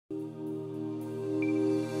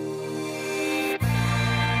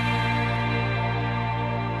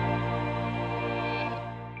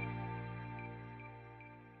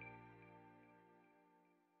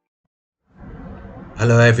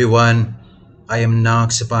Hello everyone, I am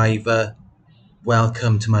Narc Survivor.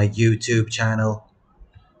 Welcome to my YouTube channel.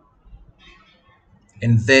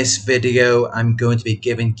 In this video, I'm going to be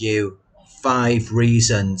giving you 5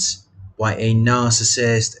 reasons why a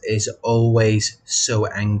narcissist is always so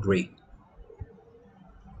angry.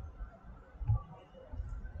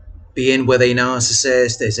 Being with a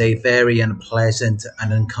narcissist is a very unpleasant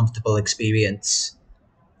and uncomfortable experience,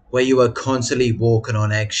 where you are constantly walking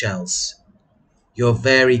on eggshells. You're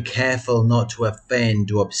very careful not to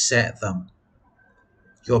offend or upset them.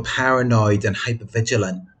 You're paranoid and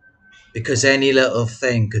hypervigilant because any little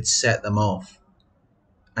thing could set them off,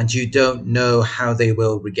 and you don't know how they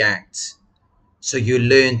will react. So you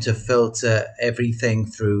learn to filter everything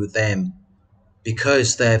through them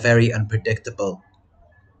because they're very unpredictable,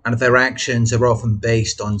 and their actions are often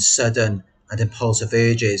based on sudden and impulsive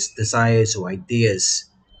urges, desires, or ideas,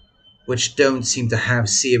 which don't seem to have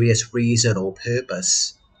serious reason or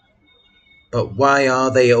purpose. But why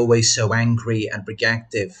are they always so angry and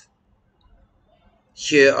reactive?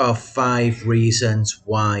 Here are 5 reasons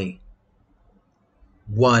why.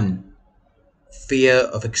 1. Fear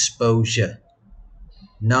of exposure.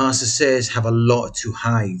 Narcissists have a lot to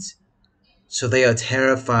hide, so they are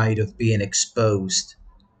terrified of being exposed.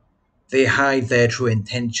 They hide their true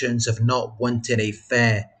intentions of not wanting a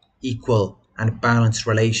fair, equal, and balanced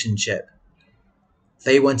relationship.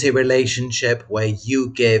 They want a relationship where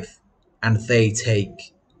you give and they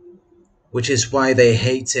take, which is why they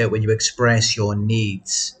hate it when you express your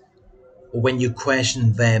needs or when you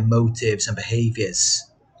question their motives and behaviors.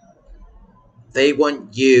 They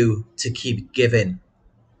want you to keep giving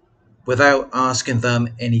without asking them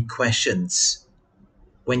any questions.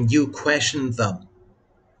 When you question them,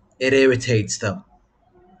 it irritates them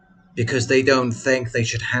because they don't think they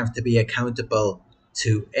should have to be accountable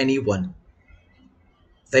to anyone.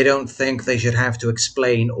 They don't think they should have to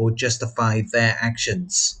explain or justify their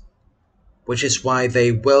actions, which is why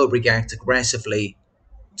they will react aggressively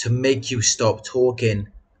to make you stop talking,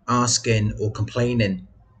 asking, or complaining,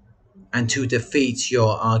 and to defeat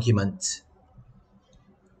your argument.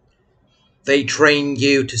 They train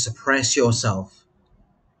you to suppress yourself,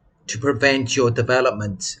 to prevent your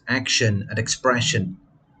development, action, and expression,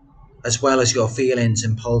 as well as your feelings,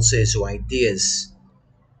 impulses, or ideas.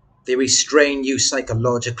 They restrain you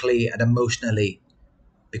psychologically and emotionally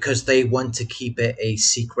because they want to keep it a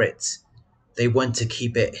secret. They want to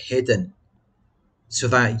keep it hidden so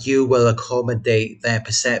that you will accommodate their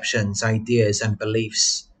perceptions, ideas, and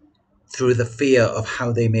beliefs through the fear of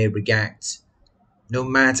how they may react, no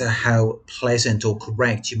matter how pleasant or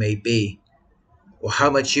correct you may be, or how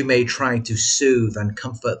much you may try to soothe and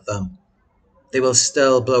comfort them. They will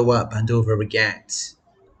still blow up and overreact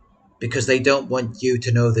because they don't want you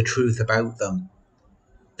to know the truth about them.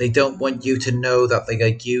 They don't want you to know that they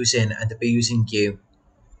are using and abusing you,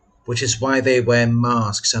 which is why they wear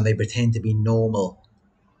masks and they pretend to be normal.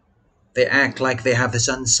 They act like they have this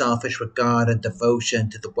unselfish regard and devotion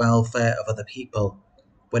to the welfare of other people,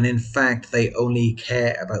 when in fact they only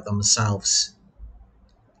care about themselves.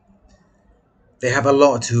 They have a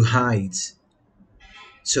lot to hide,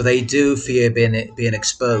 so they do fear being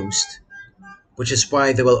exposed, which is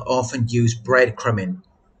why they will often use breadcrumbing,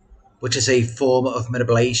 which is a form of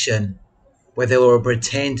manipulation where they will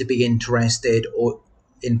pretend to be interested or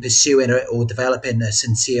in pursuing or developing a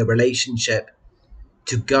sincere relationship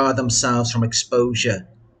to guard themselves from exposure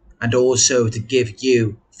and also to give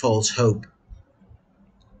you false hope.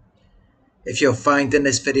 If you're finding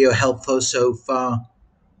this video helpful so far,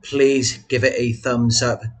 please give it a thumbs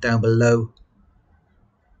up down below.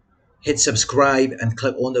 Hit subscribe and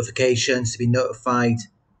click all notifications to be notified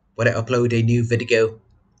when I upload a new video.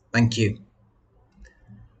 Thank you.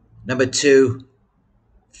 Number 2,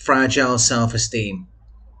 fragile self-esteem.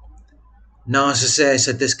 Narcissists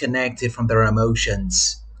are disconnected from their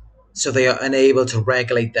emotions, so they are unable to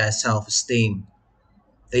regulate their self-esteem.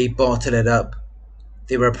 They bottle it up.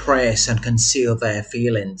 They repress and conceal their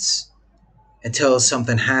feelings until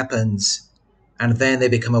something happens, and then they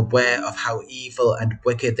become aware of how evil and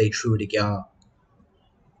wicked they truly are.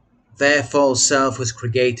 Their false self was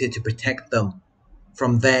created to protect them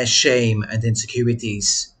from their shame and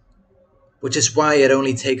insecurities, which is why it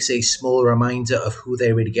only takes a small reminder of who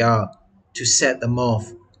they really are to set them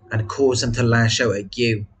off and cause them to lash out at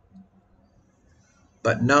you.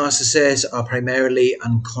 But narcissists are primarily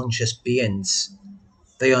unconscious beings.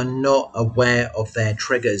 They are not aware of their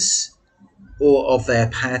triggers or of their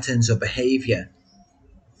patterns of behavior.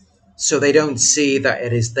 So they don't see that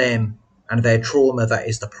it is them and their trauma that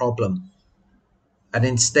is the problem. And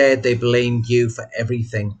instead they blame you for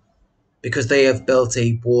everything because they have built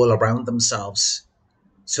a wall around themselves.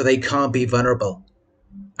 so they can't be vulnerable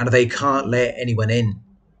and they can't let anyone in,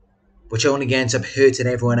 which only ends up hurting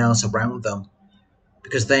everyone else around them,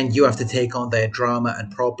 because then you have to take on their drama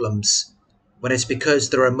and problems when it's because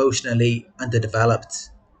they're emotionally underdeveloped.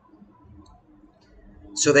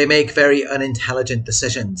 So they make very unintelligent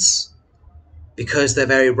decisions because they're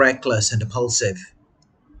very reckless and impulsive.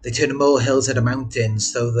 They turn molehills into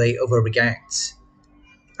mountains, so they overreact.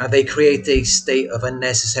 And they create a state of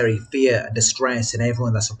unnecessary fear and distress in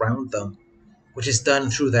everyone that's around them, which is done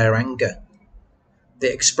through their anger.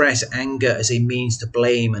 They express anger as a means to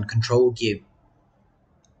blame and control you.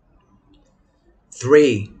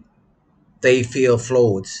 3. They feel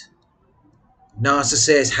flawed.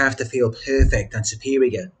 Narcissists have to feel perfect and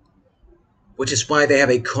superior, which is why they have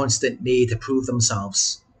a constant need to prove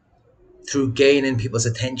themselves through gaining people's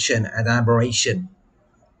attention and admiration.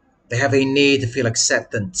 They have a need to feel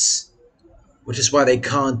acceptance, which is why they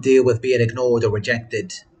can't deal with being ignored or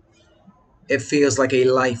rejected. It feels like a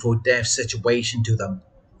life or death situation to them,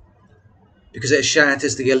 because it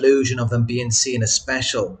shatters the illusion of them being seen as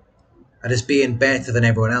special and as being better than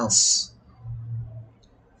everyone else.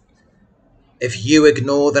 If you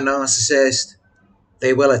ignore the narcissist,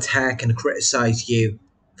 they will attack and criticize you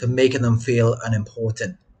for making them feel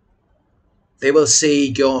unimportant. They will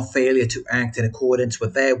see your failure to act in accordance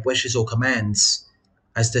with their wishes or commands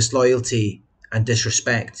as disloyalty and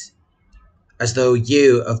disrespect, as though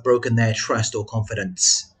you have broken their trust or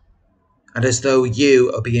confidence, and as though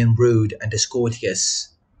you are being rude and discourteous.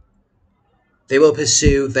 They will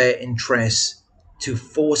pursue their interests to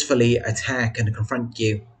forcefully attack and confront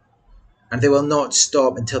you, and they will not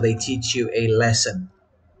stop until they teach you a lesson,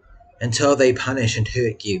 until they punish and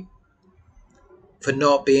hurt you for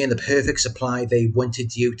not being the perfect supply they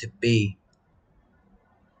wanted you to be.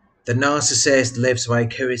 The narcissist lives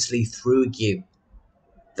vicariously through you.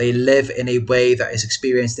 They live in a way that is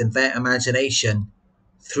experienced in their imagination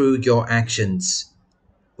through your actions,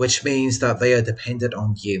 which means that they are dependent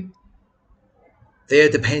on you. They are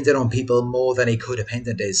dependent on people more than a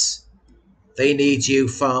codependent is. They need you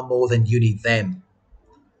far more than you need them.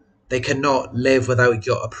 They cannot live without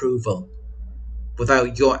your approval,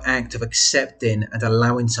 without your act of accepting and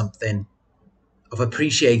allowing something, of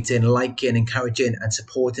appreciating, liking, encouraging, and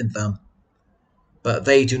supporting them. But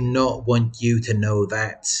they do not want you to know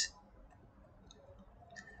that.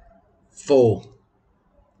 4.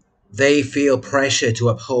 They feel pressure to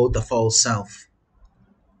uphold the false self.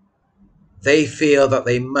 They feel that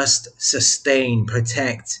they must sustain,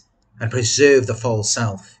 protect, and preserve the false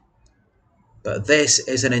self. But this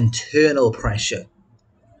is an internal pressure.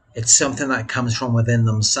 It's something that comes from within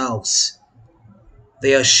themselves.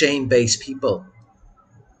 They are shame-based people.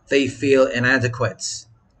 They feel inadequate,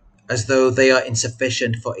 as though they are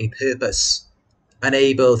insufficient for a purpose,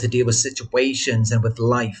 unable to deal with situations and with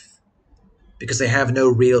life, because they have no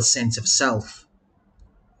real sense of self.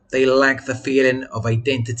 They lack the feeling of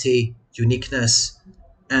identity, uniqueness,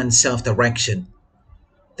 and self-direction.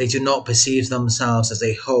 They do not perceive themselves as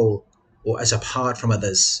a whole or as apart from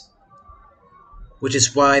others, which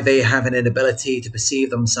is why they have an inability to perceive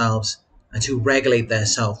themselves and to regulate their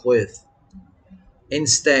self-worth.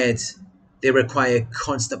 Instead, they require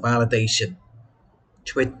constant validation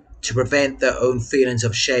to prevent their own feelings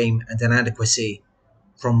of shame and inadequacy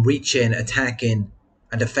from reaching, attacking,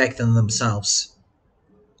 and affecting themselves.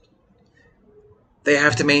 They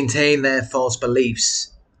have to maintain their false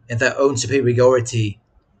beliefs in their own superiority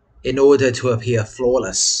in order to appear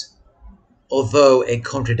flawless, although it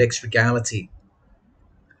contradicts reality.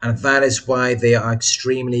 And that is why they are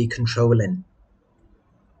extremely controlling,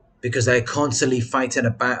 because they're constantly fighting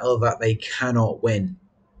a battle that they cannot win.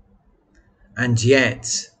 And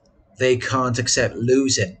yet, they can't accept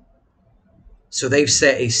losing. So they've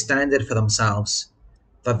set a standard for themselves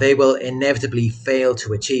that they will inevitably fail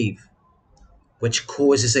to achieve, which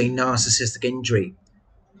causes a narcissistic injury,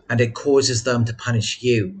 and it causes them to punish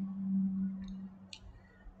you.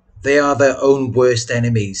 They are their own worst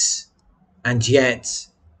enemies, and yet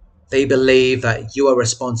they believe that you are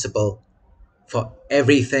responsible for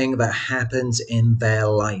everything that happens in their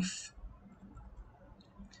life.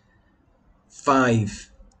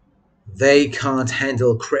 5. They can't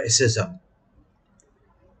handle criticism.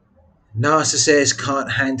 Narcissists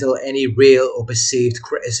can't handle any real or perceived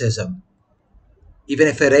criticism, even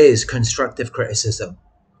if it is constructive criticism,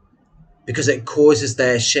 because it causes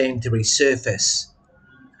their shame to resurface,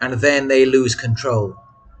 and then they lose control.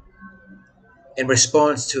 In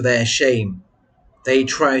response to their shame, they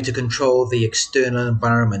try to control the external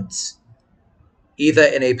environment, either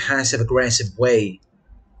in a passive-aggressive way,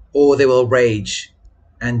 or they will rage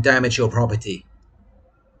and damage your property.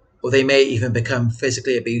 or they may even become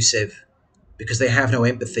physically abusive because they have no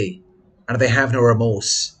empathy and they have no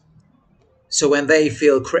remorse. So when they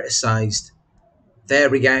feel criticized, their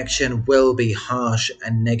reaction will be harsh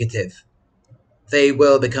and negative. They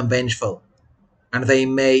will become vengeful, and they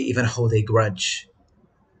may even hold a grudge,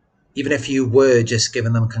 even if you were just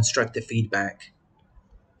giving them constructive feedback.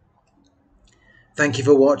 Thank you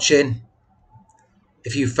for watching.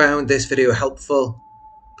 If you found this video helpful,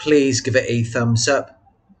 please give it a thumbs up.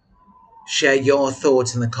 Share your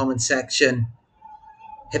thoughts in the comment section.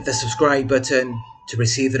 Hit the subscribe button to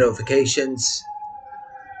receive the notifications.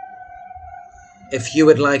 If you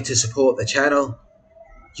would like to support the channel,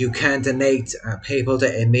 you can donate at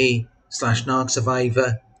paypal.me/Narc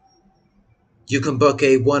Survivor. You can book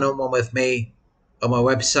a one-on-one with me on my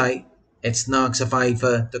website. It's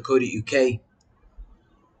narcsurvivor.co.uk.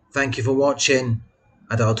 Thank you for watching,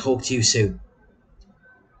 and I'll talk to you soon.